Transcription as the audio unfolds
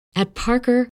At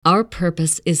Parker, our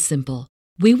purpose is simple.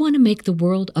 We want to make the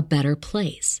world a better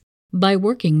place by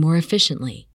working more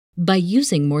efficiently, by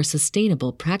using more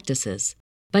sustainable practices,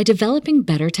 by developing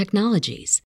better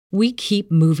technologies. We keep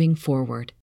moving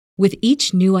forward. With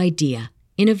each new idea,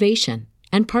 innovation,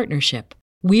 and partnership,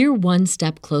 we're one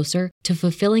step closer to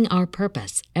fulfilling our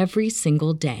purpose every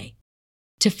single day.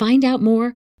 To find out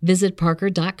more, visit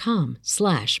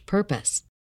parker.com/purpose.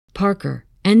 Parker,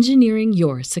 engineering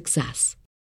your success.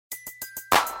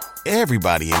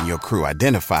 Everybody in your crew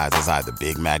identifies as either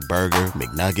Big Mac Burger,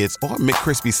 McNuggets, or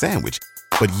McCrispy Sandwich.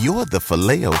 But you're the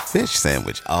Filet-O-Fish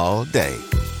Sandwich all day.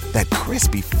 That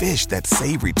crispy fish, that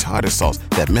savory tartar sauce,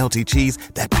 that melty cheese,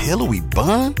 that pillowy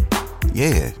bun.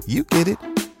 Yeah, you get it.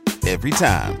 Every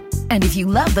time. And if you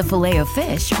love the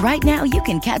Filet-O-Fish, right now you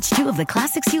can catch two of the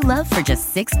classics you love for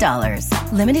just $6.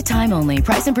 Limited time only.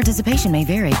 Price and participation may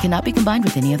vary. Cannot be combined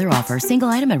with any other offer. Single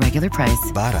item at regular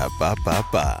price.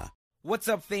 Ba-da-ba-ba-ba. What's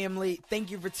up, family? Thank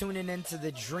you for tuning in to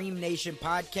the Dream Nation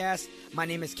podcast. My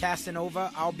name is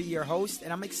Casanova. I'll be your host,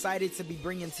 and I'm excited to be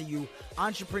bringing to you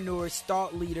entrepreneurs,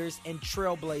 thought leaders, and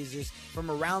trailblazers from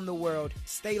around the world.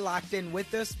 Stay locked in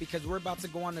with us because we're about to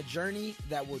go on a journey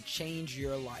that will change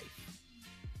your life.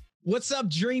 What's up,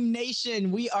 Dream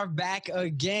Nation? We are back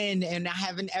again, and I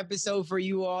have an episode for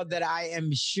you all that I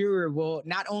am sure will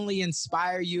not only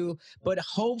inspire you, but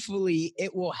hopefully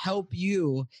it will help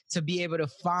you to be able to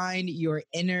find your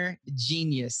inner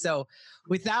genius. So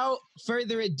without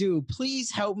further ado, please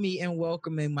help me in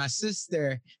welcoming my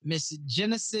sister, Miss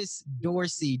Genesis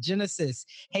Dorsey. Genesis,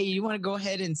 hey, you want to go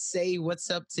ahead and say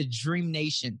what's up to Dream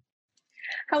Nation?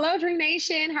 Hello, Dream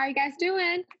Nation. How are you guys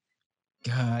doing?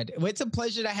 Good. Well, it's a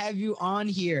pleasure to have you on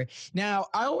here. Now,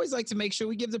 I always like to make sure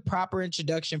we give the proper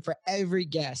introduction for every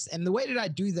guest. And the way that I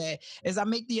do that is I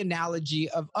make the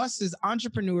analogy of us as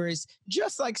entrepreneurs,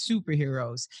 just like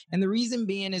superheroes. And the reason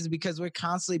being is because we're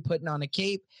constantly putting on a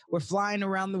cape, we're flying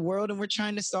around the world, and we're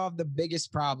trying to solve the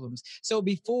biggest problems. So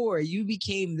before you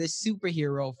became this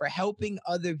superhero for helping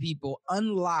other people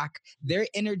unlock their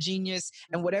inner genius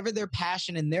and whatever their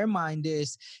passion in their mind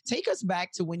is, take us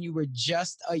back to when you were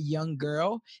just a young girl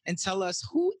and tell us,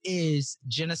 who is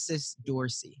Genesis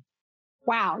Dorsey?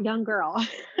 Wow, young girl.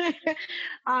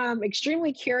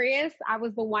 Extremely curious. I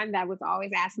was the one that was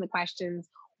always asking the questions,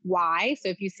 why? So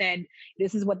if you said,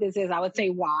 this is what this is, I would say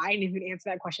why. And if you answer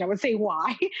that question, I would say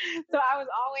why. So I was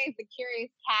always the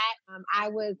curious cat. I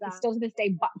was still to this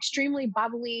day, extremely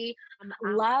bubbly,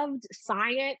 loved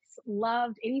science,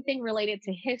 loved anything related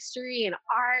to history and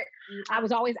art. I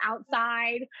was always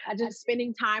outside, just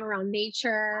spending time around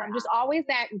nature. I'm just always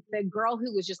the girl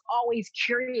who was just always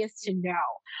curious to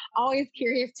know, always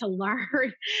curious to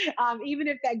learn, even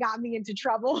if that got me into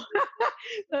trouble.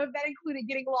 So if that included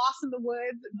getting lost in the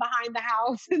woods behind the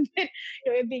house, and then,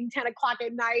 it being 10 o'clock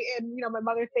at night, and my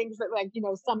mother thinks that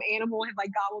some animal had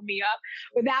gobbled me up.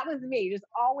 But that was me, just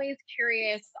always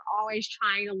curious, always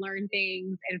trying to learn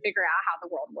things and figure out how the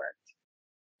world worked.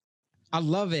 I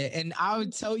love it. And I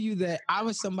would tell you that I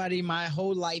was somebody my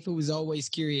whole life who was always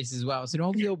curious as well. So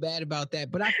don't feel bad about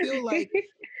that. But I feel like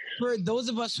for those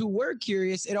of us who were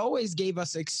curious, it always gave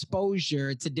us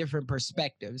exposure to different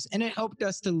perspectives. And it helped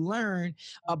us to learn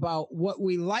about what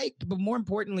we liked, but more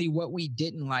importantly, what we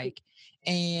didn't like.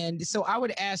 And so I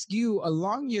would ask you,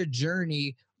 along your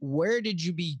journey, where did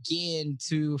you begin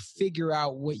to figure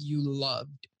out what you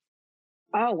loved?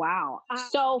 Oh, wow.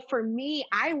 So for me,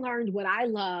 I learned what I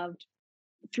loved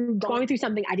through going through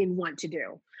something I didn't want to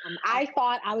do. I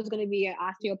thought I was going to be an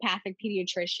osteopathic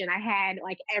pediatrician. I had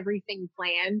everything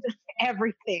planned,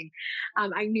 everything.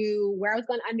 I knew where I was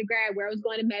going to undergrad, where I was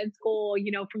going to med school.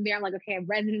 From there, I'm like, okay, I have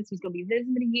residency, it's going to be this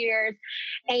many years.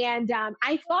 And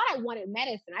I thought I wanted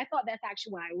medicine. I thought that's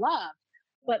actually what I loved.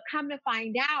 But come to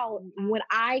find out, when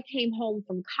I came home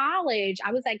from college,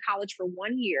 I was at college for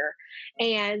 1 year,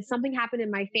 and something happened in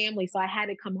my family. So I had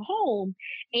to come home,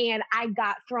 and I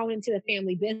got thrown into the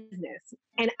family business.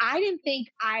 And I didn't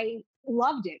think I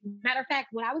loved it. Matter of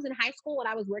fact, when I was in high school and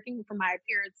I was working for my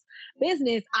parents'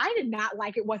 business, I did not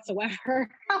like it whatsoever.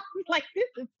 I was like, this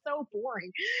is so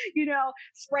boring.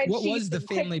 Spreadsheets. What was the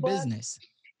family QuickBooks. business?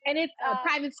 And it's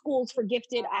private schools for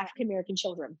gifted African-American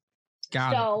children.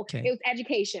 Got So it. Okay. it was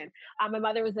education. My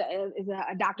mother was a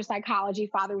doctor of psychology.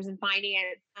 Father was in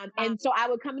finance. And so I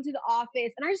would come into the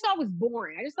office, and I just thought it was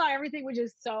boring. I just thought everything was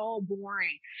just so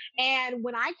boring. And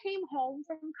when I came home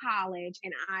from college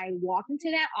and I walked into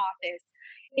that office,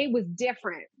 it was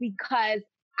different because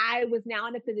I was now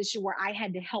in a position where I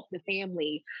had to help the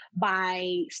family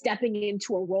by stepping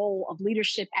into a role of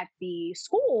leadership at the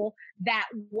school that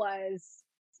was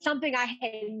something I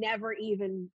had never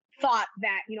even thought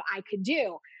that, I could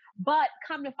do. But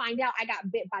come to find out, I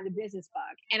got bit by the business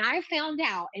bug. And I found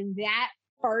out in that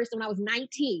first, when I was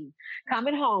 19,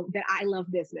 coming home, that I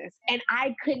love business. And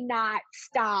I could not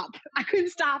stop. I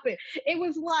couldn't stop it. It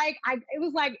was like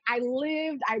I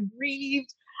lived, I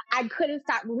breathed. I couldn't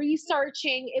stop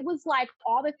researching. It was like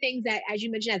all the things that, as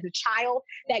you mentioned, as a child,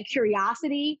 that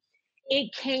curiosity,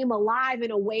 it came alive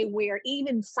in a way where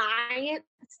even science,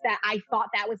 that I thought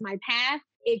that was my path,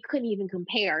 it couldn't even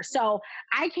compare. So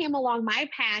I came along my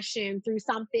passion through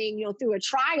something, through a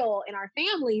trial in our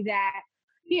family that,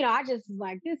 I just was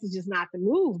like, this is just not the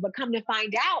move. But come to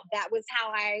find out, that was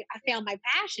how I found my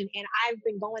passion. And I've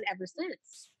been going ever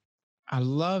since. I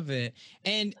love it.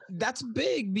 And that's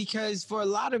big because for a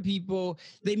lot of people,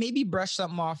 they maybe brush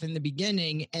something off in the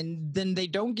beginning and then they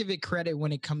don't give it credit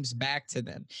when it comes back to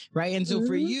them. Right. And so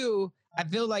for you, I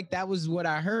feel like that was what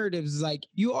I heard. It was like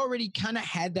you already kind of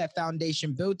had that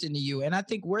foundation built into you. And I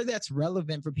think where that's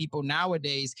relevant for people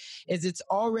nowadays is it's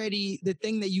already the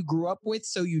thing that you grew up with.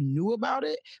 So you knew about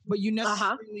it, but you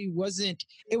necessarily wasn't.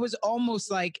 It was almost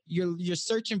like you're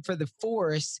searching for the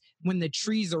forest when the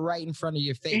trees are right in front of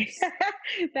your face.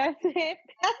 That's it.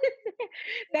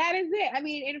 That is it. I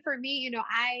mean, and for me,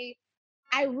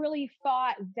 I really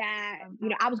thought that,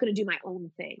 I was going to do my own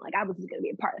thing. Like I wasn't going to be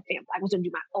a part of the family. I was going to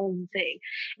do my own thing.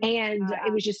 And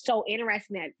it was just so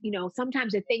interesting that,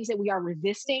 sometimes the things that we are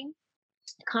resisting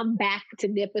come back to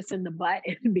nip us in the butt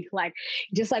and be like,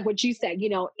 just like what you said,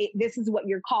 this is what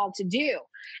you're called to do.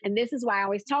 And this is why I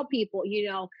always tell people,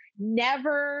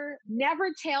 never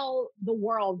tell the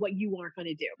world what you aren't going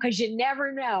to do, because you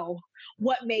never know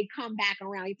what may come back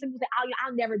around. You simply say,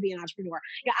 I'll never be an entrepreneur.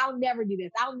 I'll never do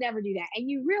this. I'll never do that. And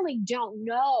you really don't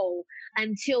know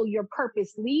until your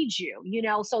purpose leads you,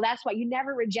 so that's why you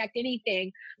never reject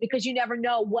anything, because you never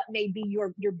know what may be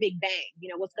your big bang,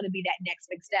 what's going to be that next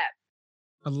big step.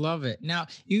 I love it. Now,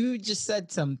 you just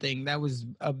said something that was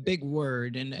a big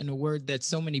word and a word that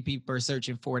so many people are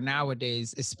searching for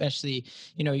nowadays, especially,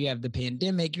 you have the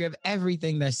pandemic, you have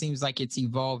everything that seems like it's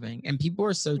evolving and people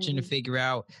are searching to figure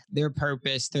out their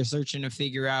purpose. They're searching to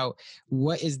figure out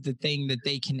what is the thing that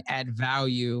they can add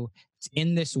value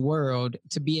in this world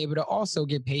to be able to also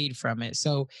get paid from it.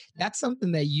 So that's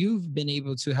something that you've been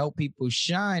able to help people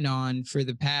shine on for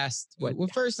the past, Well,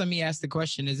 first, let me ask the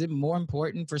question, is it more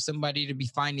important for somebody to be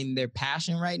finding their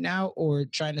passion right now or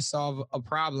trying to solve a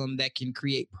problem that can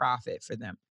create profit for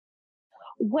them?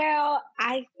 Well,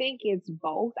 I think it's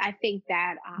both. I think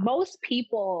that most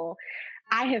people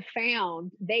I have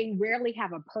found, they rarely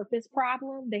have a purpose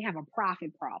problem. They have a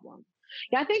profit problem.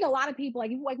 I think a lot of people,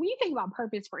 like when you think about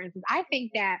purpose, for instance, I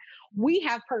think that we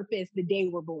have purpose the day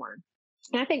we're born.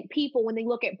 And I think people, when they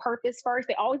look at purpose first,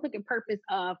 they always look at purpose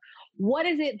of what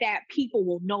is it that people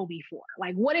will know me for?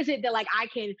 Like, what is it that I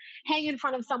can hang in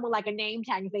front of someone like a name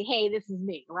tag and say, hey, this is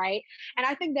me, right? And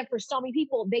I think that for so many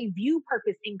people, they view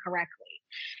purpose incorrectly.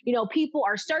 People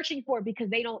are searching for it because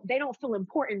they don't feel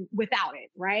important without it,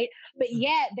 right? But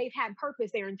yet they've had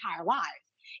purpose their entire lives.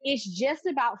 It's just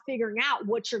about figuring out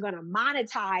what you're going to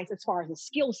monetize as far as a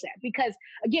skill set. Because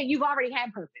again, you've already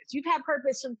had purpose. You've had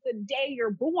purpose since the day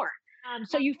you're born.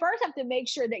 So you first have to make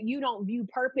sure that you don't view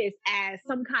purpose as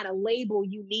some kind of label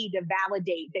you need to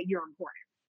validate that you're important,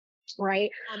 right?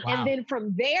 Wow. And then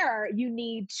from there, you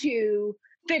need to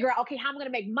figure out, okay, how am I going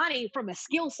to make money from a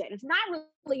skill set? It's not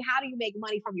really how do you make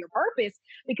money from your purpose,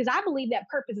 because I believe that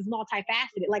purpose is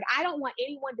multifaceted. Like, I don't want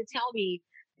anyone to tell me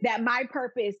that my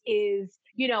purpose is,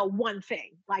 one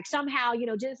thing. Like somehow,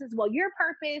 just as well, your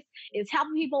purpose is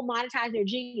helping people monetize their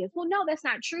genius. Well, no, that's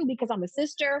not true, because I'm a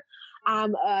sister.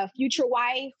 I'm a future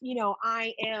wife.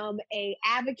 I am a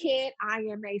advocate.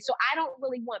 So I don't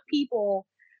really want people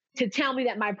to tell me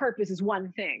that my purpose is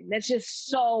one thing. That's just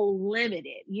so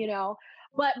limited,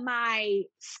 but my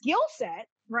skill set,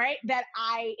 right, that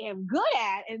I am good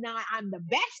at and that I'm the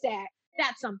best at,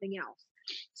 that's something else.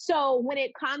 So when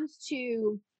it comes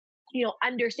to,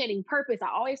 understanding purpose, I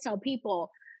always tell people,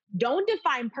 don't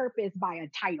define purpose by a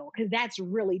title, because that's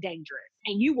really dangerous.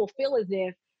 And you will feel as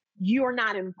if you're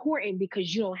not important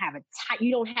because you don't have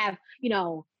you don't have,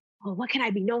 well, what can I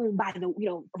be known by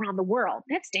around the world?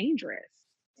 That's dangerous.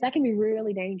 That can be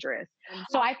really dangerous.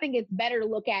 So I think it's better to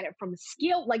look at it from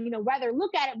skill, rather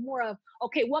look at it more of,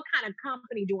 okay, what kind of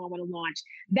company do I want to launch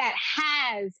that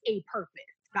has a purpose?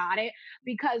 Got it?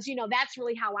 Because, that's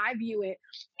really how I view it.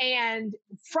 And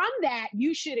from that,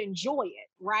 you should enjoy it,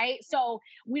 right? So,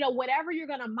 whatever you're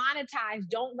going to monetize,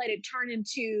 don't let it turn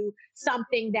into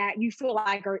something that you feel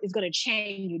like is going to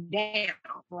chain you down,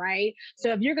 right?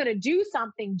 So if you're going to do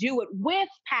something, do it with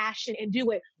passion and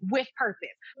do it with purpose,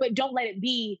 but don't let it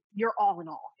be your all in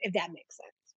all, if that makes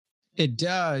sense. It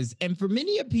does. And for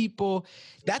many of people,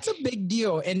 that's a big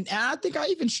deal. And I think I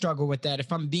even struggle with that,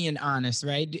 if I'm being honest,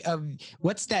 right?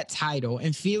 What's that title?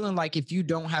 And feeling like if you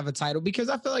don't have a title, because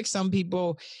I feel like some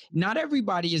people, not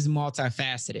everybody is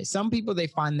multifaceted. Some people, they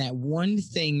find that one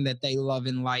thing that they love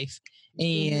in life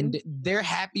and they're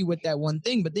happy with that one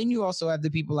thing. But then you also have the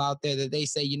people out there that they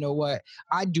say, you know what,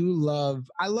 I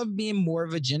love being more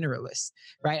of a generalist,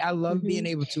 right? I love being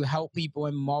able to help people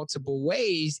in multiple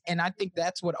ways. And I think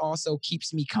that's what also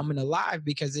keeps me coming alive,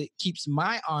 because it keeps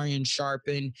my iron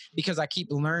sharpened, because I keep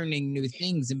learning new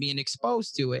things and being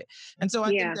exposed to it. And so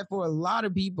I think that for a lot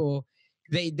of people,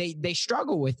 they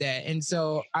struggle with that. And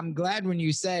so I'm glad when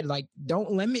you said, like,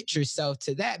 don't limit yourself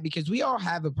to that, because we all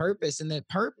have a purpose, and that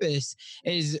purpose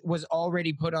was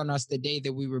already put on us the day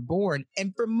that we were born.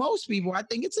 And for most people, I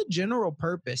think it's a general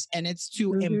purpose, and it's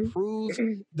to improve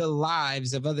the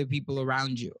lives of other people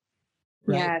around you.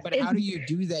 Right. Yes. But how do you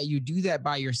do that? You do that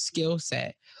by your skill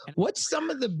set. What's some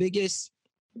of the biggest,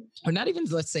 or not even,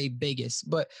 let's say biggest,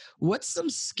 but what's some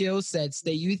skill sets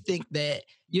that you think that,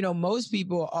 most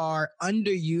people are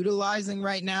underutilizing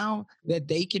right now, that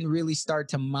they can really start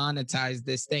to monetize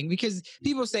this thing? Because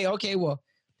people say, okay, well,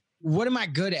 what am I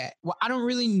good at? Well, I don't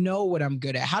really know what I'm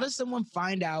good at. How does someone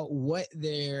find out what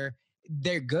they're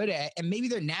good at? And maybe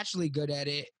they're naturally good at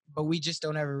it, but we just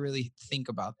don't ever really think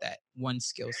about that one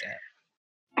skill set.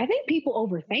 I think people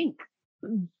overthink.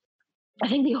 I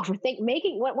think they overthink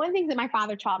one of the things that my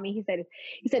father taught me.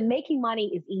 He said, making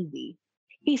money is easy.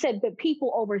 He said, but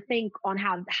people overthink on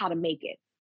how to make it.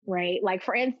 Right. Like,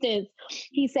 for instance,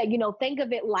 he said, think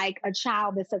of it like a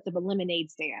child that sets up a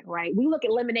lemonade stand. Right. We look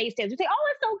at lemonade stands. We say,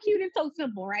 oh, it's so cute. It's so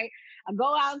simple. Right. I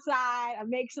go outside, I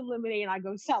make some lemonade, and I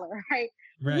go sell it. Right.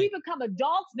 Right. We become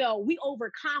adults, though, we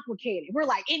overcomplicate it. We're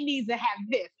like, it needs to have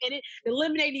this, and the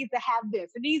lemonade needs to have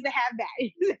this, it needs to have that,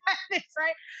 it needs to have this,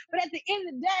 right? But at the end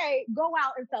of the day, go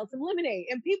out and sell some lemonade.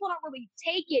 And people don't really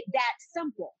take it that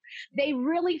simple. They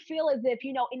really feel as if,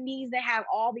 it needs to have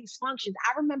all these functions.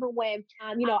 I remember when,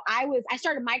 I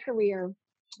started my career,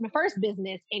 my first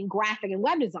business, in graphic and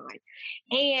web design.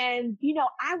 And,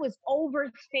 I was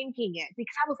overthinking it,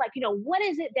 because I was like, what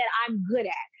is it that I'm good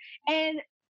at? And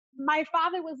my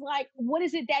father was like, what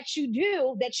is it that you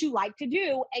do that you like to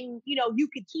do? And, you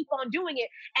could keep on doing it,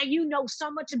 and so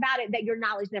much about it that your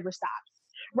knowledge never stops.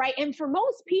 Right. And for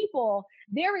most people,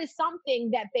 there is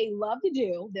something that they love to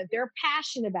do, that they're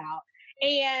passionate about,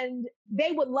 and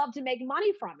they would love to make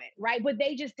money from it. Right. But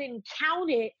they just didn't count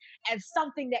it as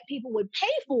something that people would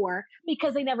pay for,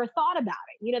 because they never thought about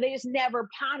it. They just never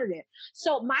pondered it.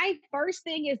 So my first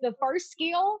thing is, the first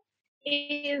skill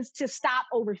is to stop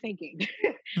overthinking.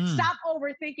 Stop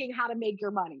overthinking how to make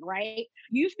your money, right?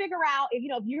 You figure out if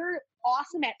you're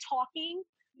awesome at talking,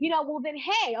 well then,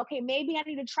 hey, okay, maybe I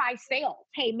need to try sales.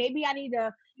 Hey, maybe I need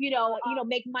to,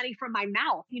 make money from my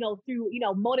mouth, through,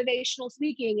 motivational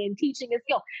speaking and teaching a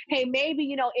skill. Hey,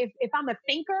 maybe, if I'm a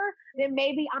thinker, then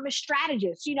maybe I'm a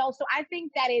strategist, so I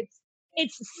think that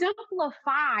it's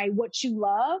simplify what you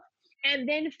love, and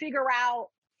then figure out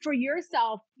for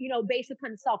yourself, based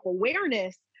upon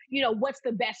self-awareness, what's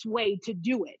the best way to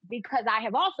do it? Because I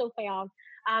have also found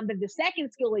that the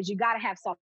second skill is you got to have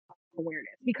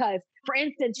self-awareness. Because, for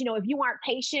instance, if you aren't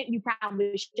patient, you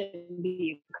probably shouldn't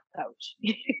be a coach.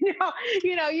 You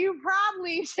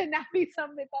probably should not be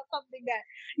something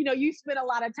that, you spend a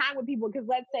lot of time with people, because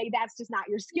let's say that's just not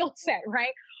your skill set,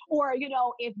 right? Or,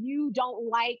 if you don't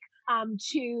like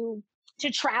to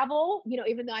travel,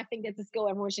 even though I think that's a skill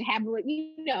everyone should have, but,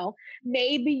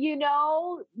 maybe,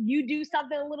 you do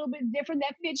something a little bit different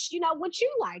that fits, what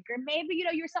you like. Or maybe,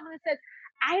 you're someone that says,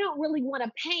 I don't really want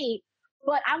to paint,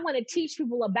 but I want to teach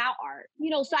people about art.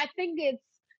 So I think it's,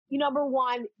 number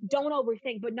one, don't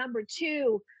overthink. But number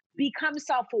two, become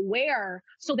self-aware,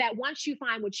 so that once you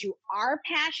find what you are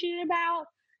passionate about,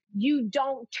 you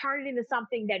don't turn it into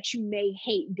something that you may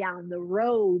hate down the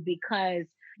road, because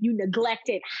you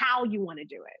neglected how you want to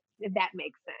do it, if that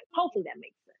makes sense. Hopefully that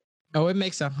makes sense. Oh, it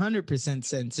makes 100%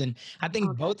 sense. And I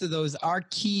think both of those are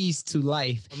keys to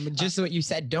life. Just what you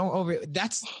said,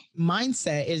 that's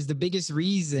mindset is the biggest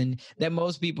reason that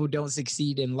most people don't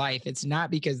succeed in life. It's not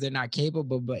because they're not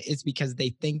capable, but it's because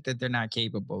they think that they're not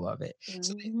capable of it.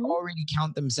 So they already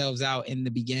count themselves out in the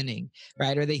beginning,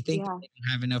 right? Or they think that they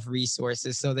don't have enough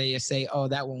resources. So they say, oh,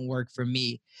 that won't work for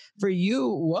me. For you,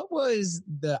 what was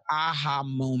the aha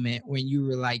moment when you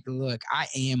were like, look, I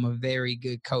am a very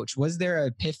good coach? Was there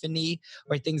an epiphany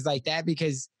or things like that?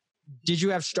 Because did you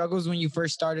have struggles when you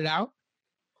first started out?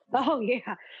 Oh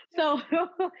yeah. So,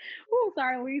 oh,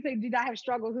 sorry. When you say did I have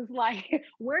struggles, it's like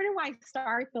where do I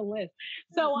start the list?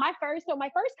 So my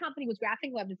first company was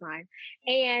graphic web design,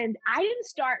 and I didn't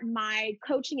start my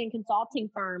coaching and consulting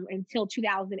firm until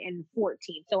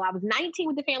 2014. So I was 19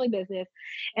 with the family business,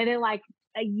 and then like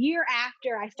a year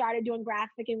after I started doing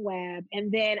graphic and web, and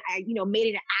then I made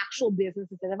it an actual business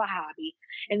instead of a hobby.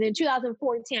 And then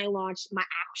 2014 I launched my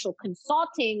actual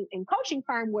consulting and coaching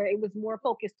firm where it was more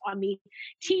focused on me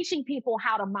teaching people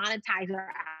how to monetize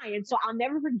their audience. So I'll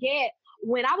never forget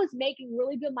when I was making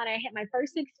really good money. I hit my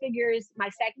first six figures my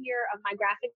second year of my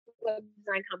graphic web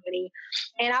design company.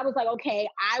 And I was like, okay,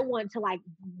 I want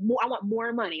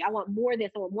more money. I want more of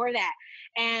this. I want more of that.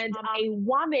 And a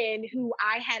woman who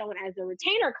I had on as a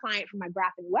retainer client for my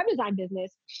graphic web design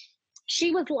business,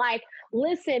 she was like,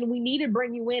 listen, we need to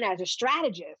bring you in as a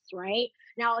strategist, right?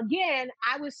 Now, again,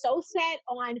 I was so set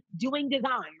on doing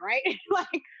design, right?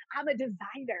 Like, I'm a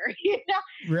designer,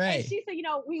 Right. And she said,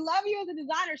 we love you as a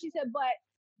designer. She said, but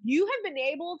you have been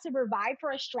able to provide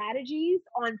for us strategies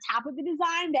on top of the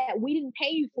design that we didn't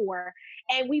pay you for.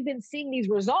 And we've been seeing these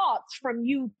results from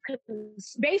you.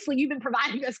 Basically, you've been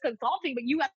providing us consulting, but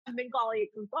you haven't been calling it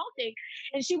consulting.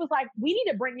 And she was like, we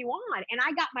need to bring you on. And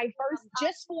I got my first,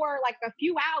 just for like a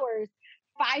few hours,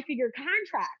 5-figure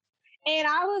contract. And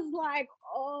I was like,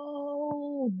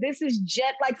 oh, this is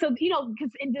just like, so,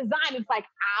 because in design, it's like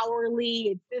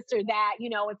hourly, it's this or that,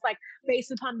 it's like based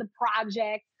upon the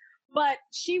project. But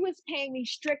she was paying me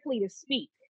strictly to speak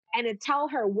and to tell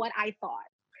her what I thought.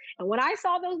 And when I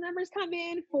saw those numbers come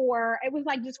in it was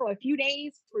like just for a few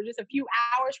days, for just a few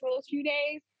hours for those few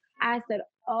days, I said,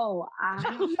 oh,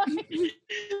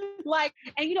 like,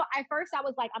 and at first I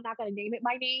was like, I'm not going to name it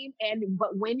by name.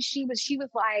 But when she was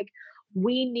like,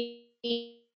 we need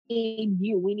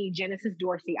you. We need Genesis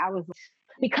Dorsey. I was,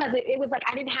 because it was like,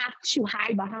 I didn't have to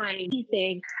hide behind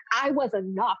anything. I was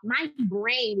enough. My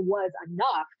brain was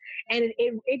enough. And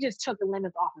it just took the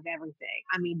limits off of everything.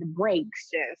 I mean, the brakes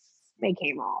they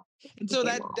came off. And so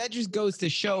that just goes to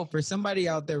show for somebody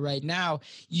out there right now,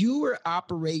 you were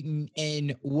operating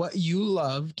in what you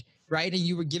loved, right? And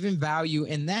you were given value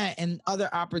in that, and other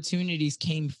opportunities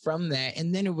came from that.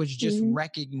 And then it was just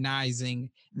recognizing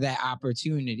that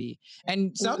opportunity.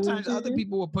 And sometimes other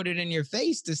people will put it in your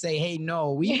face to say, hey,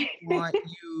 no, we want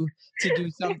you to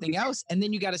do something else. And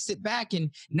then you got to sit back and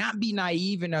not be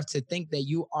naive enough to think that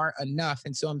you aren't enough.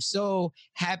 And so I'm so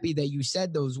happy that you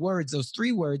said those words, those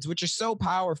 3 words, which are so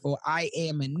powerful. I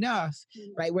am enough,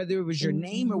 right? Whether it was your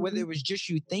name or whether it was just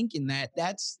you thinking that,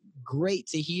 that's great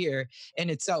to hear in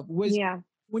itself.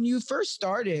 When you first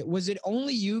started, was it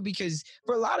only you? Because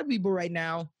for a lot of people right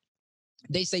now,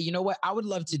 they say, you know what, I would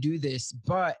love to do this,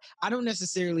 but I don't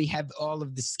necessarily have all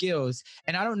of the skills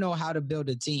and I don't know how to build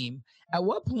a team. At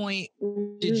what point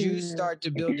did you start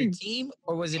to build a team,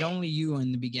 or was it only you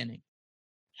in the beginning?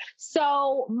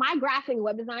 So my graphic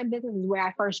web design business is where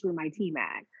I first grew my team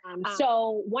at.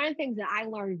 So one of the things that I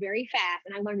learned very fast,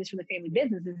 and I learned this from the family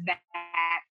business, is that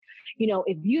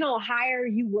if you don't hire,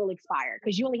 you will expire,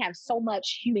 because you only have so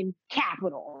much human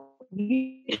capital.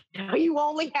 You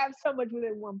only have so much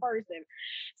within one person.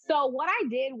 So what I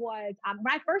did was,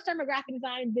 when I first started my graphic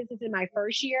design business in my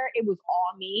first year, it was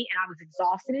all me, and I was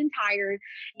exhausted and tired,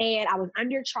 and I was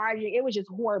undercharging. It was just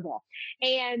horrible.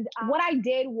 And what I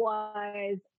did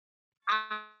was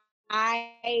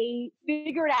I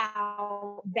figured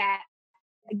out that,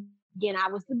 again, I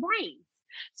was the brains.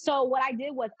 So what I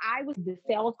did was I was the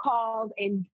sales calls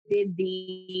and did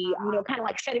the, kind of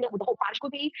like setting up with the whole project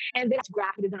with me. And then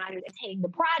graphic designers and taking the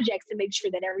projects to make sure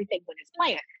that everything went as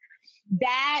planned.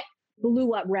 That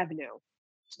blew up revenue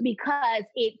because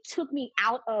it took me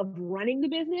out of running the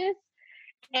business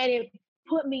and it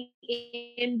put me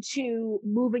into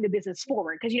moving the business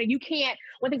forward. Because, you can't,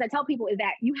 one thing I tell people is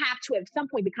that you have to at some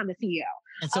point become the CEO.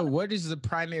 And so what is the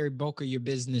primary bulk of your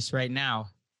business right now?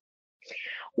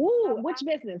 Ooh, which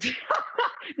business?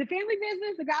 The family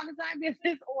business, the graphic design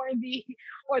business,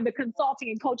 or the consulting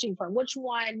and coaching firm? Which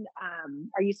one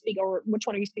are you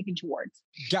speaking towards?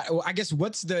 Well, I guess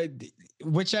which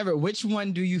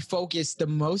one do you focus the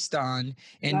most on,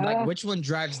 and which one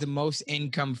drives the most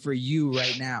income for you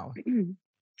right now?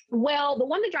 Well, the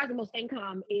one that drives the most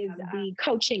income is the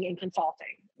coaching and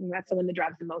consulting. That's the one that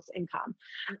drives the most income.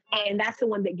 And that's the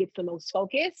one that gets the most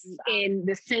focus, in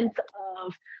the sense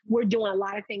of we're doing a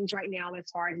lot of things right now as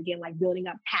far as, again, like building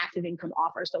up passive income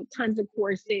offers. So tons of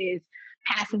courses,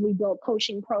 passively built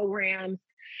coaching programs,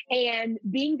 And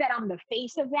being that I'm the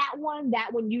face of that one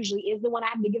usually is the one I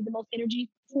have to give the most energy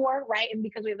for, right? And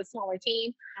because we have a smaller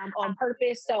team on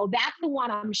purpose. So that's the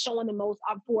one I'm showing the most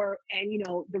up for. And,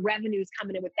 the revenue's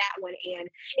coming in with that one. And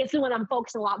it's the one I'm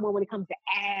focusing a lot more when it comes to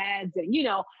ads and,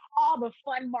 all the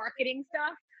fun marketing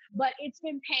stuff. But it's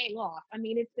been paying off. I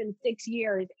mean, it's been 6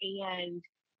 years and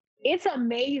it's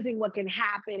amazing what can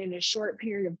happen in a short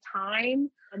period of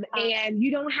time. And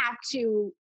you don't have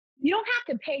to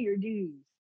pay your dues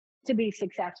to be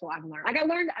successful. I've learned. Like I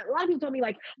learned, a lot of people told me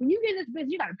like, when you get in this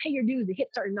business, you got to pay your dues to hit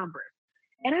certain numbers.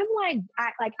 And I'm like,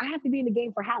 I have to be in the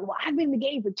game for how long? I've been in the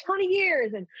game for 20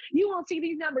 years and you won't see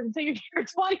these numbers until you're here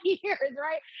 20 years,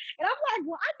 right? And I'm like,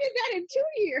 well, I did that in 2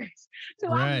 years. So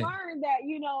Right. I've learned that,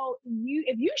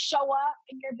 if you show up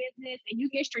in your business and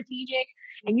you get strategic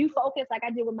and you focus like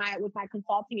I did with my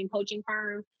consulting and coaching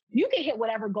firm, you can hit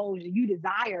whatever goals you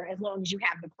desire as long as you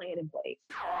have the plan in place.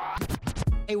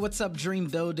 Hey, what's up, Dream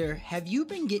Builder? Have you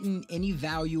been getting any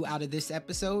value out of this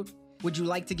episode? Would you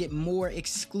like to get more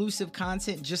exclusive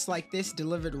content just like this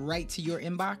delivered right to your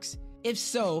inbox? If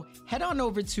so, head on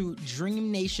over to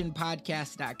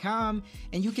dreamnationpodcast.com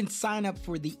and you can sign up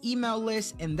for the email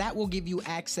list, and that will give you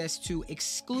access to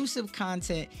exclusive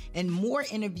content and more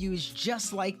interviews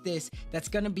just like this that's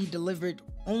going to be delivered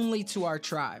only to our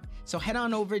tribe. So head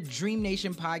on over to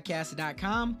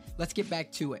dreamnationpodcast.com. Let's get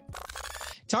back to it.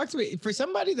 Talk to me for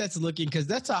somebody that's looking, because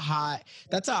that's a hot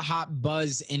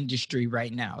buzz industry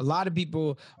right now. A lot of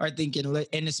people are thinking,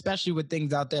 and especially with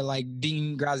things out there like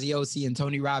Dean Graziosi and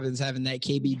Tony Robbins having that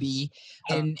KBB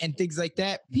and things like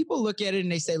that. People look at it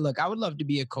and they say, look, I would love to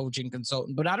be a coaching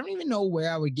consultant, but I don't even know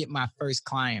where I would get my first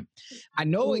client. I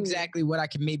know exactly what I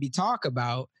can maybe talk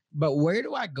about, but where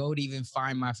do I go to even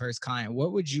find my first client?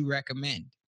 What would you recommend?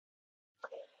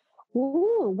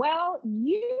 Ooh, well,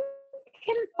 you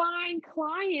can find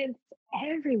clients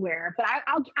everywhere, but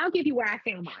I'll give you where I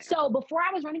found mine. So before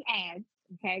I was running ads,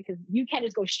 okay, because you can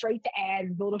just go straight to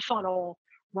ads, build a funnel,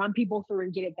 run people through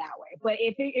and get it that way. But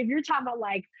if you're talking about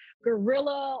like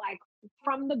guerrilla, like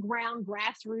from the ground,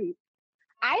 grassroots,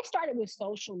 I started with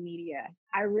social media.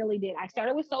 I really did. I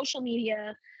started with social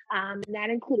media. And that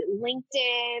included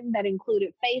LinkedIn, that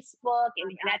included Facebook.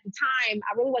 And at the time,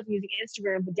 I really wasn't using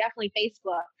Instagram, but definitely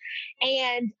Facebook.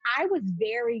 And I was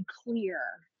very clear.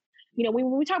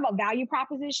 When we talk about value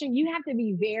proposition, you have to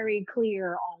be very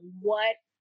clear on what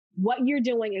you're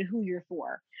doing and who you're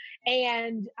for.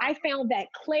 And I found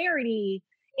that clarity,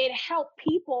 it helped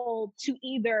people to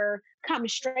either come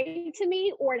straight to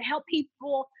me or it helped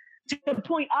people to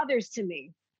point others to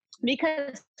me.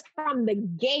 Because from the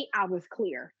gate, I was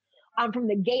clear. Now, during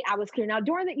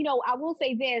the, I will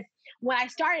say this, when I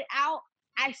started out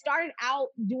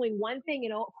doing one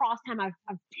thing, across time I've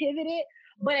pivoted,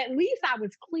 but at least I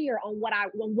was clear on what I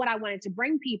wanted to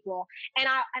bring people. And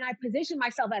I positioned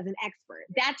myself as an expert.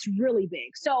 That's really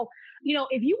big. So,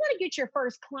 if you want to get your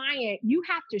first client, you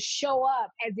have to show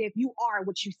up as if you are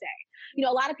what you say.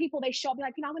 A lot of people, they show up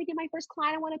like, I want to get my first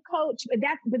client. I want to coach, but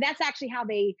that's actually how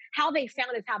they sound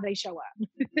is how they show up,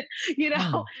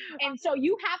 And so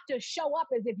you have to show up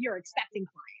as if you're expecting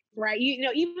clients, right?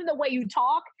 Even the way you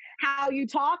talk, how you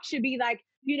talk should be like,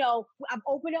 I've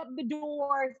opened up the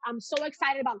doors. I'm so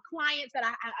excited about clients that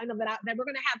I know that we're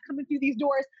going to have coming through these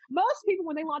doors. Most people,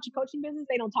 when they launch a coaching business,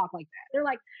 they don't talk like that. They're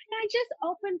like, I just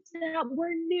opened it up.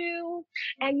 We're new.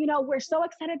 And, we're so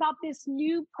excited about this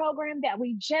new program that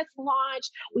we just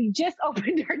launched. We just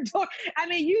opened our door. I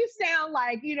mean, you sound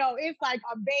like, it's like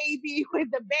a baby with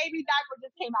the baby diaper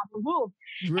just came out the womb.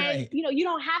 Right. And, you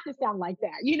don't have to sound like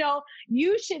that. You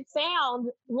should sound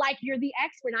like you're the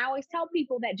expert. And I always tell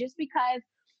people that just because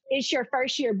it's your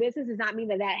first year of business does not mean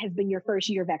that has been your first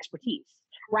year of expertise,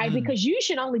 right? Because you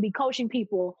should only be coaching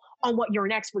people on what you're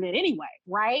an expert in anyway,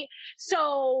 right?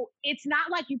 So it's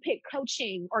not like you pick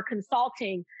coaching or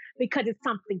consulting because it's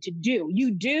something to do.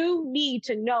 You do need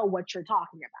to know what you're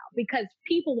talking about because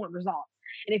people want results.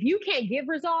 And if you can't give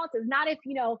results, it's not if,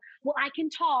 well, I can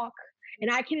talk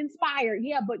and I can inspire.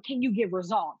 Yeah, but can you give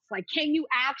results? Like, can you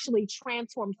actually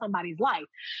transform somebody's life?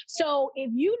 So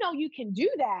if you know you can do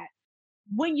that,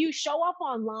 when you show up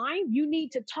online, you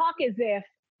need to talk as if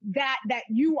that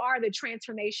you are the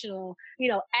transformational,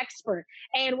 expert.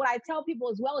 And what I tell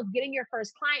people as well is getting your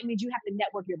first client means you have to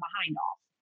network your behind off.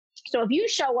 So if you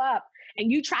show up and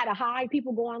you try to hide,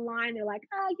 people go online, they're like,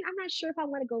 oh, I'm not sure if I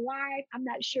want to go live. I'm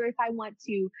not sure if I want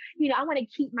to, I want to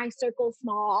keep my circle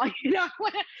small. I'm like, well,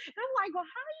 how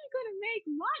are you going to make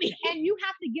money? And you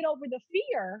have to get over the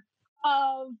fear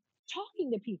of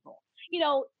talking to people,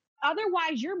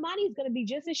 otherwise your money is going to be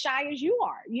just as shy as you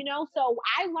are, So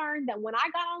I learned that when I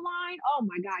got online, oh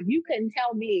my God, you couldn't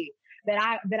tell me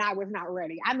I was not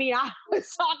ready. I mean, I was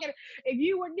talking, if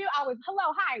you were new, I was,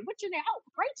 hello, hi, what's your name? Oh,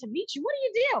 great to meet you. What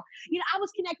do you do? You know, I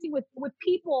was connecting with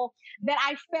people that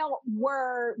I felt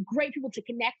were great people to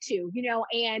connect to, you know,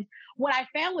 and what I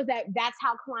found was that that's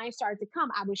how clients started to come.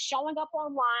 I was showing up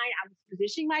online. I was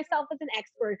positioning myself as an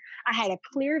expert. I had a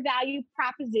clear value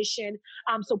proposition.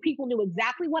 So people knew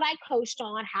exactly what I coached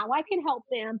on, how I can help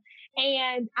them.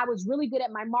 And I was really good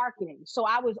at my marketing. So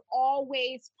I was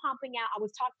always pumping out. I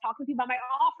was talking to people about my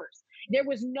offers. There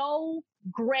was no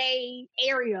gray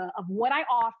area of what I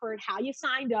offered, how you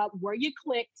signed up, where you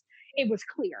clicked. It was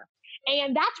clear.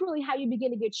 And that's really how you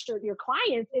begin to get your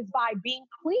clients, is by being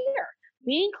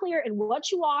clear in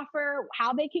what you offer,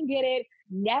 how they can get it,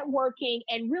 networking,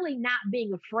 and really not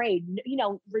being afraid. You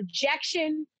know,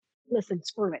 rejection, listen,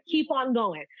 screw it. Keep on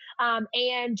going.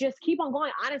 And just keep on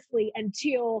going, honestly,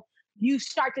 until you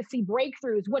start to see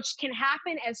breakthroughs, which can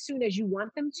happen as soon as you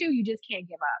want them to. You just can't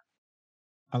give up.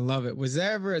 I love it. Was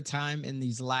there ever a time in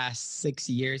these last 6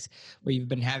 years where you've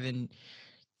been having,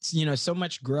 so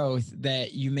much growth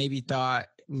that you maybe thought,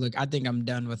 look, I think I'm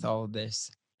done with all of this?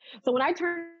 So when I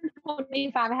turned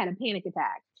 25, I had a panic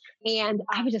attack. And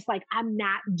I was just like, I'm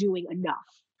not doing enough.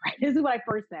 Right? This is what I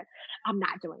first said. I'm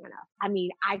not doing enough. I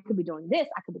mean, I could be doing this,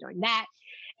 I could be doing that.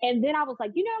 And then I was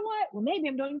like, you know what? Well, maybe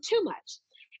I'm doing too much.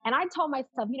 And I told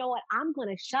myself, you know what? I'm going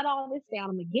to shut all this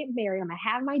down. I'm going to get married. I'm going to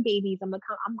have my babies. I'm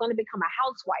going to become a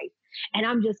housewife, and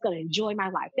I'm just going to enjoy my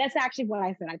life. That's actually what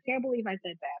I said. I can't believe I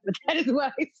said that, but that is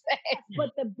what I said. But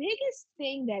the biggest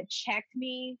thing that checked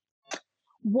me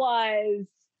was,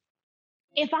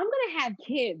 if I'm going to have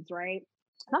kids, right?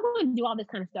 If I'm going to do all this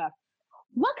kind of stuff,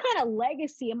 what kind of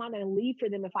legacy am I going to leave for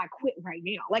them if I quit right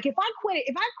now? Like if I quit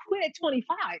at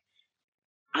 25,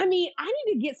 I mean, I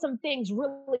need to get some things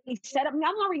really set up. I mean,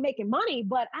 I'm already making money,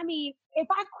 but I mean, if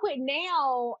I quit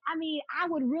now, I mean, I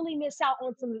would really miss out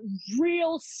on some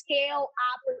real scale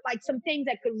like some things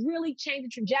that could really change the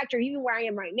trajectory, even where I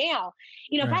am right now.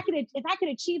 You know, Right. if I could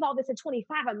achieve all this at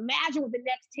 25, imagine what the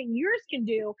next 10 years can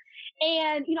do.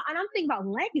 And, you know, and I'm thinking about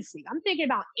legacy. I'm thinking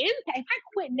about impact. If I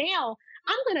quit now,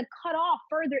 I'm going to cut off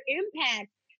further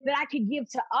impact that I could give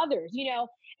to others, you know?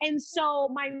 And so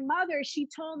my mother, she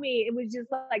told me, it was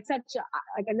just like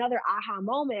like another aha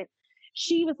moment.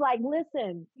 She was like,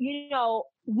 listen, you know,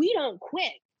 we don't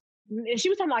quit. And she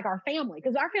was talking like our family,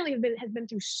 because our family has been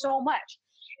through so much.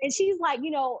 And she's like, you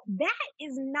know, that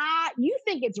is not, you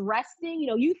think it's resting, you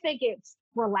know, you think it's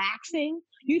relaxing.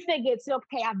 You think it's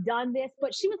okay, I've done this.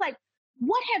 But she was like,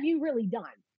 what have you really done?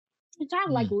 And so I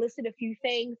like listed a few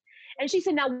things. And she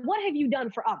said, now what have you done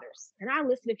for others? And I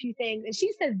listed a few things. And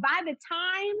she says, by the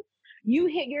time you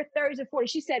hit your 30s or 40s,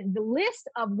 she said, the list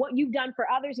of what you've done for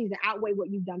others needs to outweigh what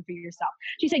you've done for yourself.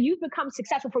 She said, you've become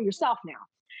successful for yourself now.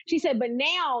 She said, but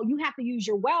now you have to use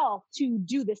your wealth to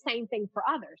do the same thing for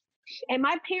others. And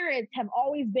my parents have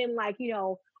always been like, you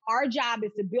know, our job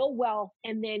is to build wealth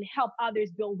and then help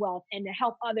others build wealth and to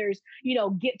help others, you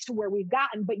know, get to where we've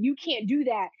gotten. But you can't do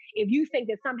that if you think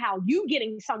that somehow you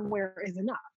getting somewhere is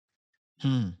enough.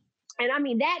 And I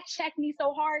mean, that checked me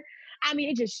so hard. I mean,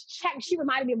 it just checked. She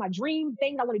reminded me of my dream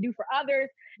things I want to do for others,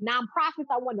 nonprofits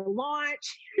I want to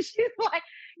launch. She's like,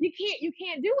 you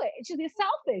can't do it. It's just, it's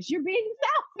selfish. You're being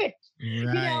selfish, Right. you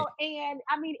know? And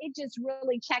I mean, it just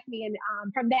really checked me.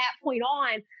 And from that point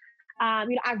on,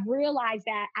 you know, I've realized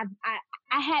that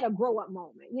I had a grow up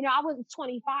moment. You know, I was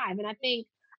 25, and I think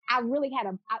I really had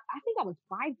I think I was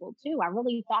prideful too. I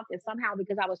really thought that somehow,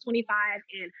 because I was 25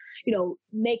 and, you know,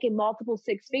 making multiple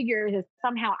six figures, and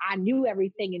somehow I knew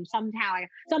everything, and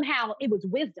somehow it was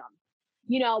wisdom,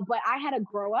 you know. But I had a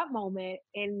grow up moment,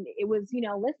 and it was, you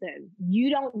know, listen, you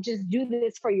don't just do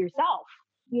this for yourself.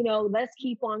 You know, let's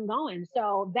keep on going.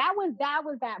 So that was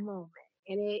that moment.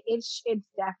 And it's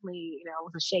definitely, you know,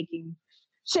 it was a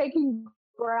shaking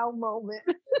ground moment.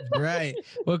 Right.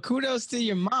 Well, kudos to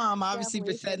your mom, obviously,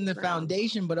 Definitely for setting the shaking ground.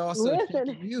 foundation, but also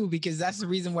shaking you, because that's the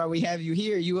reason why we have you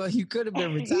here. You could have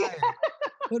been retired.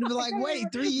 Would have been like, wait,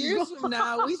 3 years from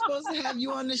now, we supposed to have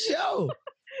you on the show.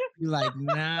 You're like,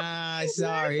 nah,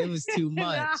 sorry, it was too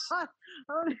much.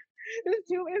 It's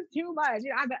too much. You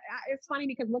know, it's funny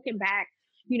because looking back,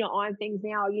 you know, on things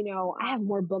now, you know, I have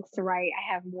more books to write.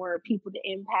 I have more people to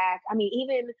impact. I mean,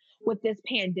 even with this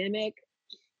pandemic,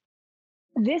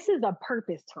 this is a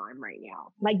purpose time right now.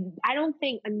 Like, I don't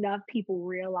think enough people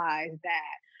realize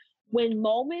that when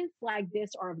moments like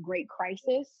this are of great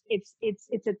crisis,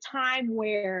 it's a time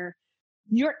where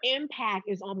your impact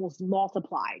is almost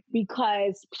multiplied,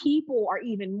 because people are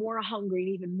even more hungry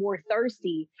and even more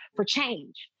thirsty for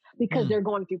change. because they're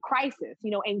going through crisis,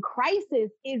 and crisis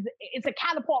it's a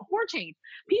catapult for change.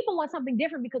 People want something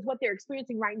different because what they're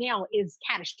experiencing right now is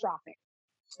catastrophic.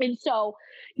 And so,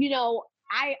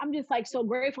 I'm just like so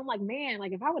grateful. I'm like, man,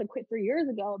 like if I would have quit 3 years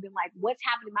ago, then like what's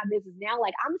happening in my business now?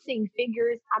 Like I'm seeing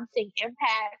figures, I'm seeing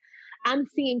impact, I'm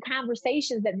seeing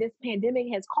conversations that this pandemic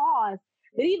has caused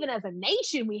that even as a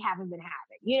nation we haven't been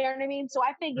having. You know what I mean? So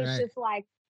I think it's just like,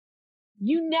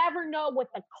 you never know what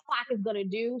the clock is going to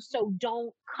do. So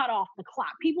don't cut off the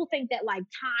clock. People think that like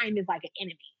time is like an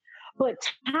enemy, but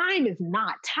time is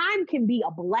not. Time can be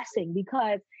a blessing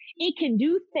because it can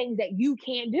do things that you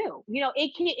can't do.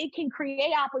 It can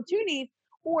create opportunities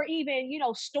or even,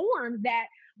 storms that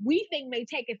we think may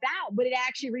take us out, but it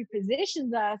actually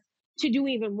repositions us to do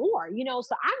even more,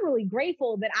 so I'm really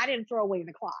grateful that I didn't throw away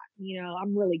the clock.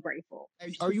 I'm really grateful.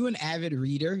 Are you an avid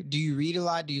reader? Do you read a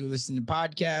lot? Do you listen to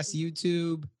podcasts,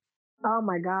 YouTube? Oh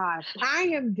my gosh. I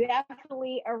am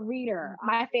definitely a reader.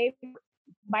 My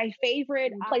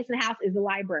favorite place in the house is the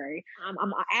library. I'm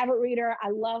an avid reader. I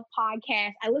love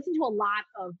podcasts. I listen to a lot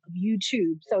of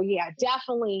YouTube. So yeah,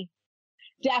 definitely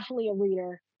a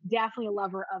reader, definitely a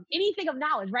lover of anything of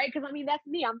knowledge, right? Because I mean, that's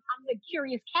me. I'm the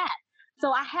curious cat.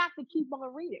 So I have to keep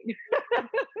on reading.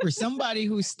 For somebody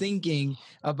who's thinking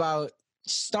about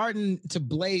starting to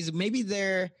blaze, maybe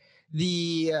they're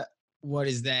the,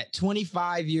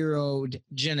 25-year-old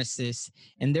Genesis,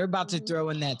 and they're about to throw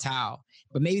in that towel.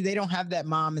 But maybe they don't have that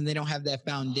mom and they don't have that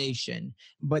foundation,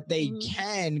 but they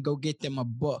can go get them a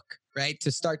book, right?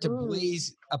 To start to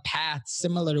blaze a path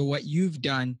similar to what you've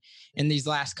done in these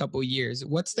last couple of years.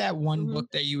 What's that one book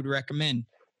that you would recommend?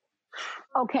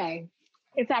 Okay.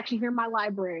 It's actually here in my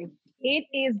library. It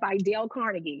is by Dale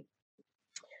Carnegie.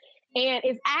 And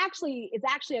it's actually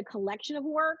a collection of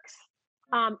works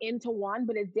into one,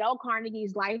 but it's Dale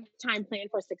Carnegie's Lifetime Plan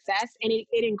for Success. And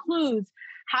it includes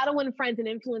how to win friends and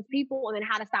influence people, and then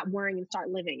how to stop worrying and start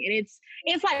living. And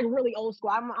it's like really old school.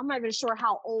 I'm not even sure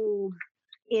how old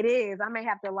it is. I may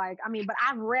have to but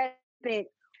I've read it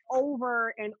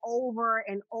over and over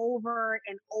and over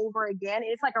and over again.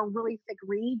 It's like a really thick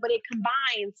read, but it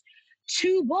combines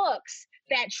 2 books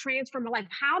that transform my life.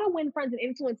 How to win friends and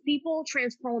influence people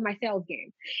transformed my sales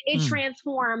game. It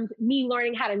transformed me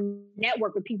learning how to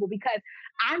network with people because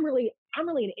I'm really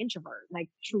an introvert, like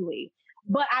truly.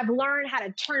 But I've learned how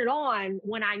to turn it on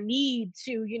when I need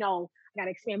to, got to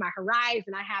expand my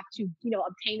horizon. I have to,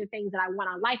 obtain the things that I want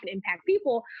on life and impact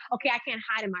people. Okay, I can't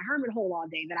hide in my hermit hole all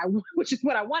day which is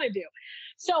what I want to do.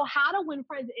 So How to Win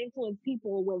Friends and Influence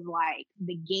People was like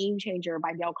the game changer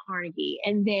by Dale Carnegie.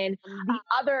 And then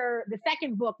the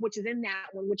second book, which is in that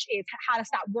one, which is How to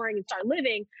Stop Worrying and Start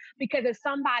Living, because as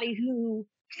somebody who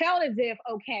felt as if,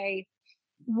 okay,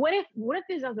 what if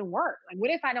this doesn't work? Like, what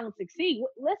if I don't succeed?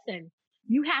 Listen,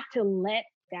 you have to let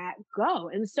that go.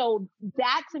 And so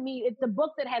that to me, it's the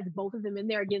book that has both of them in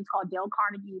there. Again, it's called Dale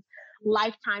Carnegie's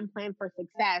Lifetime Plan for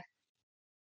Success.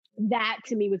 That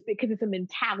to me was because it's a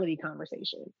mentality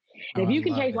conversation. And if you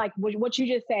can change, like what you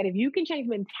just said, if you can change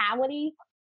mentality,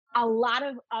 a lot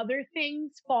of other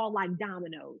things fall like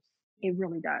dominoes. It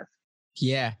really does.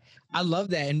 Yeah, I love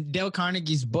that. And Dale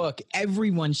Carnegie's book,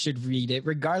 everyone should read it,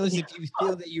 regardless if you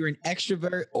feel that you're an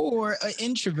extrovert or an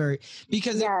introvert,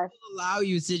 because it will allow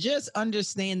you to just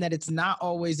understand that it's not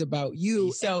always about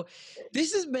you. So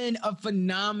this has been a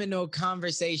phenomenal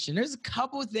conversation. There's a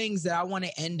couple of things that I want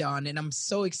to end on, and I'm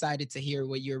so excited to hear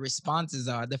what your responses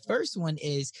are. The first one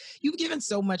is, you've given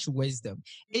so much wisdom.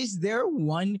 Is there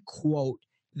one quote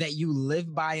that you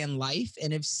live by in life?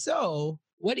 And if so,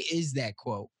 what is that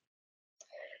quote?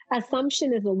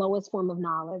 Assumption is the lowest form of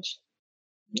knowledge.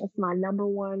 That's my number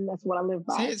one. That's what I live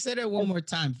by. Say that one more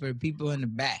time for the people in the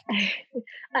back.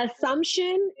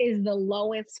 Assumption is the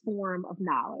lowest form of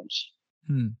knowledge.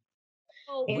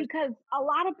 Because a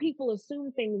lot of people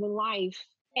assume things in life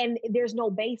and there's no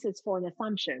basis for an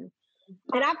assumption.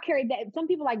 And I've carried that. Some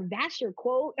people like, that's your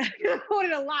quote. I quote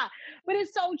it a lot, but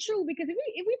it's so true, because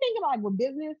if we think about like with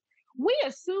business, we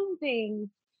assume things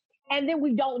and then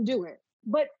we don't do it.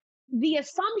 But the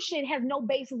assumption has no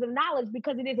basis of knowledge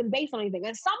because it isn't based on anything.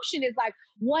 Assumption is like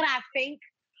what I think,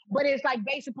 but it's like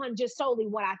based upon just solely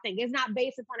what I think. It's not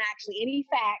based upon actually any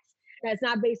facts. It's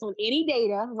not based on any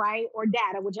data, right? Or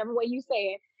data, whichever way you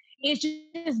say it. It's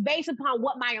just based upon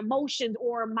what my emotions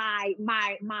or my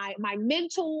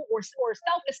mental or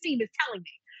self-esteem is telling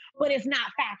me, but it's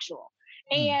not factual.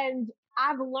 And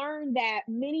I've learned that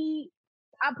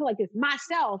I put like this,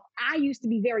 myself, I used to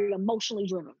be very emotionally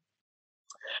driven.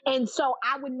 And so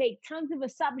I would make tons of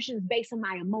assumptions based on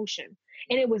my emotion.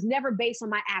 And it was never based on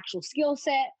my actual skill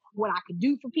set, what I could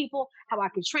do for people, how I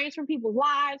could transform people's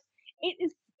lives.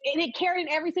 And it carried in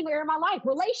every single area of my life.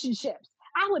 Relationships.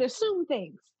 I would assume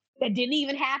things that didn't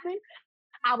even happen.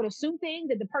 I would assume things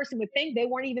that the person would think they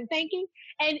weren't even thinking.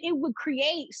 And it would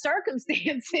create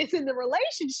circumstances in the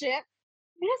relationship.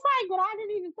 And it's like, but I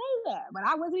didn't even say that. But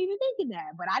I wasn't even thinking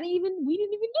that. But we didn't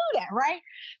even do that, right?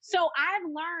 So I've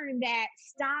learned that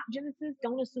stop, Genesis,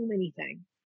 don't assume anything.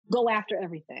 Go after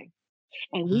everything.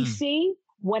 And we see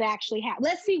what actually happens.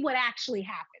 Let's see what actually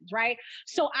happens, right?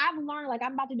 So I've learned, like,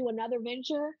 I'm about to do another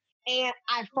venture. And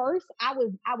at first I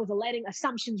was letting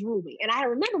assumptions rule me. And I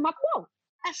remember my quote,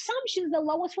 assumptions the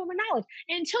lowest form of knowledge.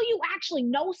 Until you actually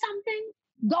know something,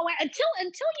 until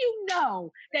you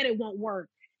know that it won't work,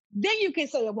 then you can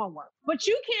say it won't work. But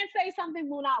you can't say something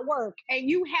will not work and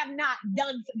you have not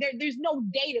done. There's no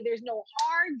data. There's no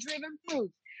hard driven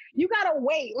proof. You gotta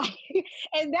wait,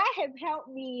 and that has helped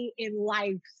me in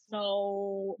life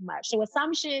so much. So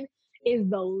assumption is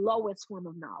the lowest form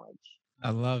of knowledge.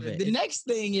 I love it. The next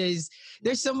thing is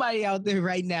there's somebody out there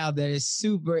right now that is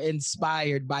super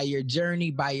inspired by your journey,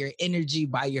 by your energy,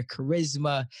 by your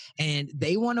charisma, and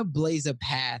they want to blaze a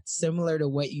path similar to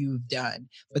what you've done.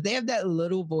 But they have that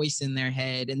little voice in their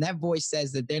head, and that voice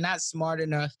says that they're not smart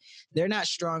enough, they're not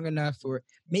strong enough, or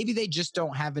maybe they just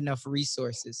don't have enough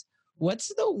resources.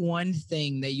 What's the one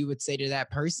thing that you would say to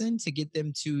that person to get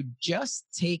them to just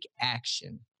take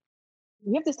action?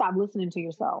 You have to stop listening to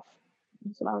yourself.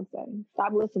 That's what I would say.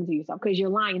 Stop listening to yourself because you're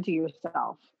lying to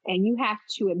yourself. And you have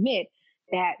to admit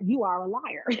that you are a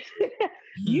liar.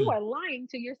 You are lying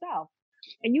to yourself.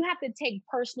 And you have to take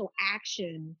personal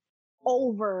action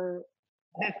over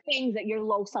the things that your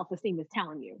low self-esteem is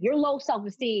telling you. Your low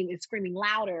self-esteem is screaming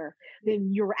louder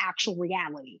than your actual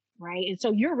reality, right? And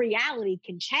so your reality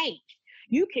can change.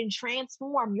 You can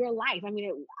transform your life. I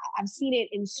mean, I've seen it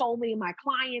in so many of my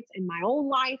clients, in my own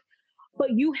life.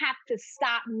 But you have to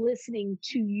stop listening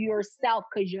to yourself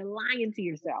because you're lying to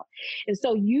yourself. And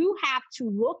so you have to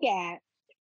look at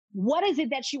what is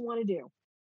it that you want to do?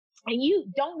 And you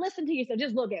don't listen to yourself.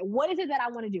 Just look at what is it that I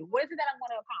want to do? What is it that I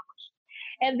want to accomplish?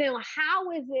 And then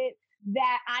how is it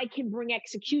that I can bring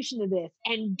execution to this?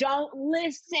 And don't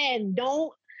listen.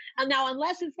 Now,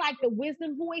 unless it's like the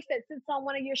wisdom voice that sits on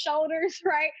one of your shoulders,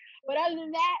 right? But other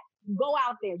than that, go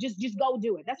out there. Just go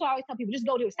do it. That's what I always tell people. Just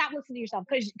go do it. Stop listening to yourself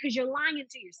because you're lying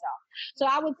to yourself. So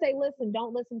I would say, listen,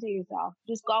 don't listen to yourself.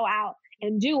 Just go out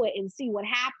and do it and see what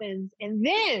happens. And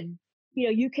then,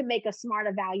 you can make a smart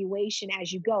evaluation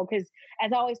as you go. Because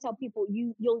as I always tell people,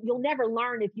 you'll never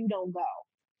learn if you don't go.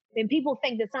 And people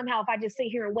think that somehow if I just sit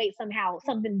here and wait, somehow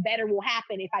something better will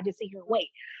happen if I just sit here and wait.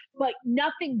 But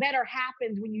nothing better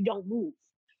happens when you don't move.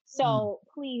 So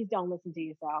please don't listen to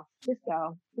yourself. Just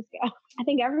go. I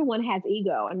think everyone has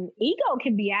ego, and ego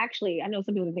can be actually, I know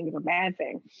some people think it's a bad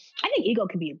thing. I think ego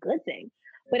can be a good thing,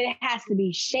 but it has to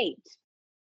be shaped.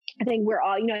 I think we're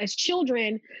all, as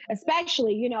children,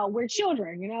 especially, we're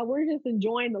children, we're just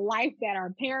enjoying the life that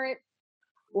our parents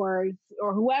or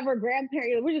whoever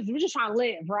grandparent, we're just trying to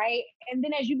live, right? And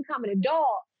then as you become an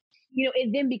adult,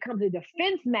 it then becomes a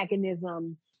defense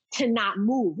mechanism to not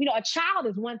move. A child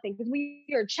is one thing because when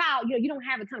you're a child, you don't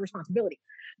have a ton of responsibility.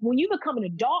 When you become an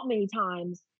adult, many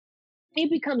times it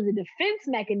becomes a defense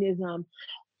mechanism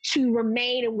to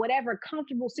remain in whatever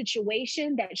comfortable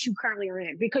situation that you currently are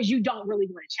in because you don't really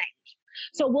want to change.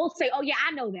 So we'll say, oh yeah,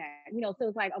 I know that, so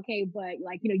it's like, okay, but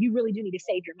you really do need to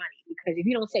save your money because if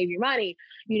you don't save your money,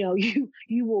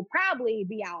 you will probably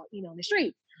be out, in the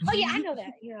streets. Oh yeah, I know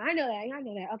that. I know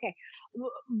that.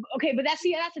 Okay. But that's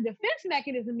a defense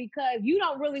mechanism because you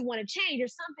don't really want to change.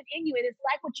 There's something in you. And it's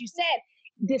like what you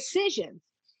said, decisions.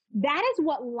 That is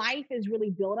what life is really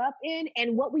built up in.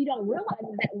 And what we don't realize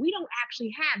is that we don't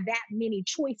actually have that many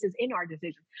choices in our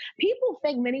decisions. People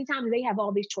think many times they have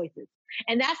all these choices.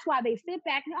 And that's why they sit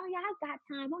back and, oh yeah, I've got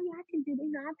time. Oh yeah, I can do this.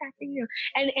 I've got things,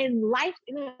 and life,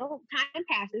 time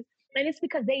passes. And it's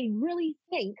because they really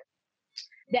think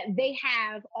that they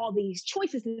have all these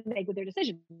choices to make with their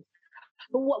decisions.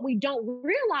 But what we don't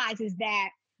realize is that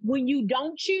when you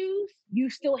don't choose, you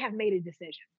still have made a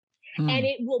decision. And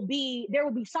there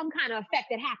will be some kind of effect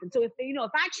that happens. So if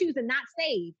I choose to not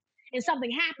save and something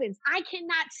happens, I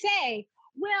cannot say,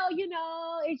 well,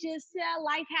 it's just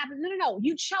life happens. No.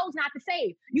 You chose not to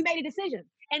save. You made a decision.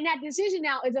 And that decision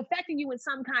now is affecting you in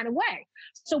some kind of way.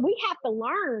 So we have to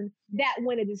learn that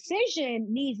when a decision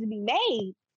needs to be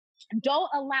made, don't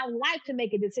allow life to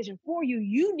make a decision for you.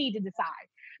 You need to decide.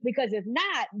 Because if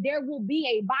not, there will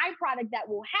be a byproduct that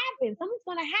will happen. Something's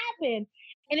going to happen.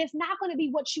 And it's not going to be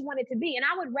what you want it to be. And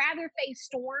I would rather face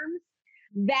storms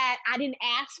that I didn't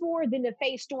ask for than to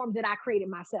face storms that I created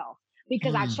myself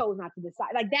because I chose not to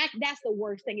decide. Like that's the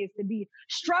worst thing is to be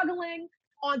struggling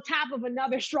on top of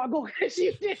another struggle because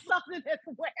you did something as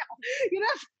well.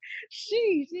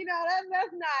 Sheesh,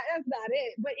 that's not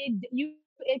it. But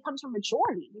it comes from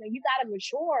maturity. You got to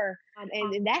mature,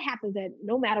 and that happens at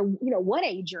no matter what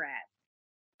age you're at.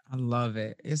 I love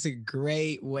it. It's a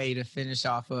great way to finish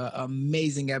off an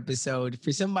amazing episode.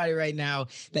 For somebody right now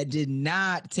that did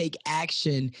not take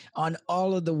action on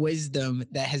all of the wisdom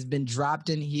that has been dropped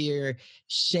in here,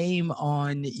 shame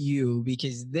on you,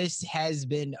 because this has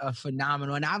been a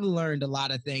phenomenal, and I've learned a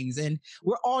lot of things, and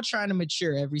we're all trying to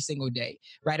mature every single day,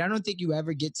 right? I don't think you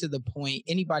ever get to the point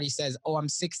anybody says, oh, I'm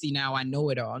 60 now, I know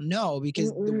it all. No,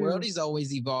 because the world is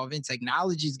always evolving.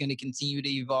 Technology is going to continue to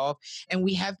evolve, and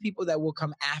we have people that will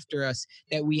come after us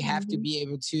that we have to be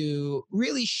able to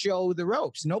really show the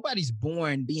ropes. Nobody's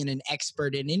born being an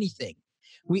expert in anything.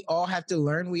 We all have to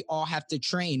learn. We all have to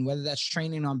train, whether that's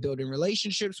training on building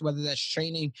relationships, whether that's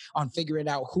training on figuring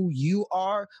out who you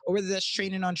are, or whether that's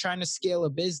training on trying to scale a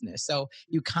business. So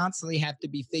you constantly have to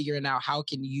be figuring out how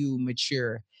can you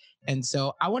mature. And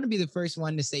so I want to be the first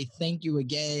one to say thank you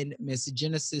again, Miss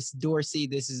Genesis Dorsey.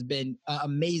 This has been an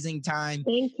amazing time.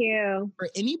 Thank you. For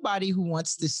anybody who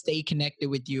wants to stay connected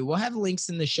with you, we'll have links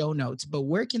in the show notes, but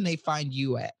where can they find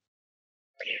you at?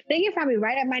 They can find me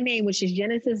right at my name, which is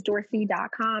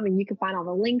genesisdorsey.com. And you can find all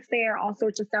the links there, all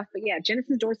sorts of stuff. But yeah,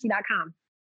 genesisdorsey.com.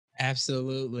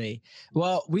 Absolutely.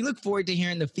 Well, we look forward to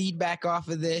hearing the feedback off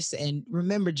of this. And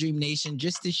remember, Dream Nation,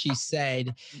 just as she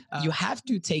said, you have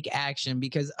to take action,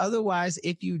 because otherwise,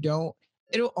 if you don't,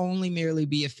 it'll only merely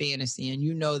be a fantasy. And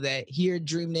you know that here at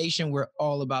Dream Nation, we're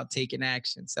all about taking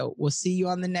action. So we'll see you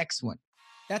on the next one.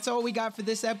 That's all we got for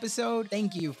this episode.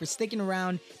 Thank you for sticking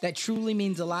around. That truly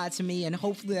means a lot to me, and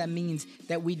hopefully that means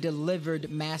that we delivered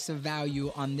massive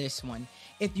value on this one.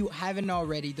 If you haven't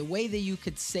already, the way that you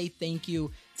could say thank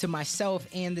you to myself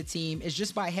and the team is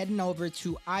just by heading over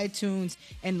to iTunes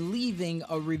and leaving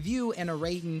a review and a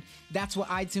rating. That's what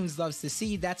iTunes loves to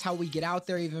see. That's how we get out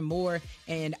there even more.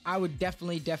 And I would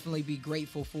definitely be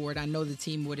grateful for it. I know the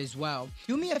team would as well.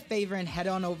 Do me a favor and head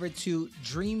on over to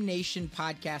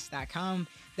dreamnationpodcast.com.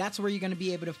 That's where you're going to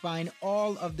be able to find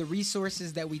all of the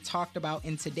resources that we talked about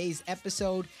in today's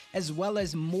episode, as well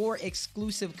as more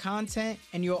exclusive content.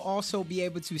 And you'll also be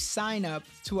able to sign up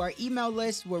to our email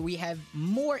list where we have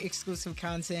more exclusive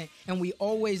content. And we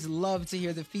always love to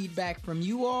hear the feedback from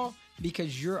you all,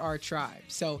 because you're our tribe.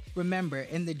 So remember,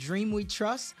 in the dream we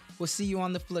trust, we'll see you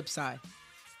on the flip side.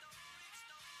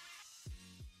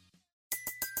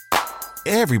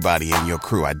 Everybody in your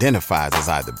crew identifies as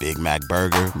either Big Mac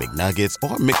Burger, McNuggets,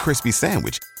 or McCrispy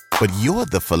Sandwich. But you're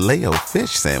the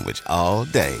Filet-O-Fish Sandwich all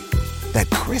day. That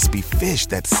crispy fish,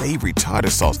 that savory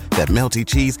tartar sauce, that melty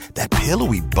cheese, that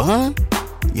pillowy bun.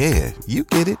 Yeah, you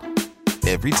get it.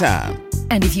 Every time.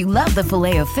 And if you love the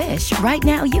Filet-O-Fish, right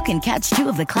now you can catch two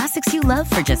of the classics you love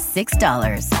for just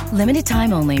 $6. Limited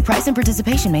time only. Price and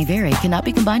participation may vary. Cannot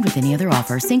be combined with any other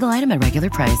offer. Single item at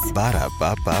regular price.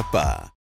 Ba-da-ba-ba-ba.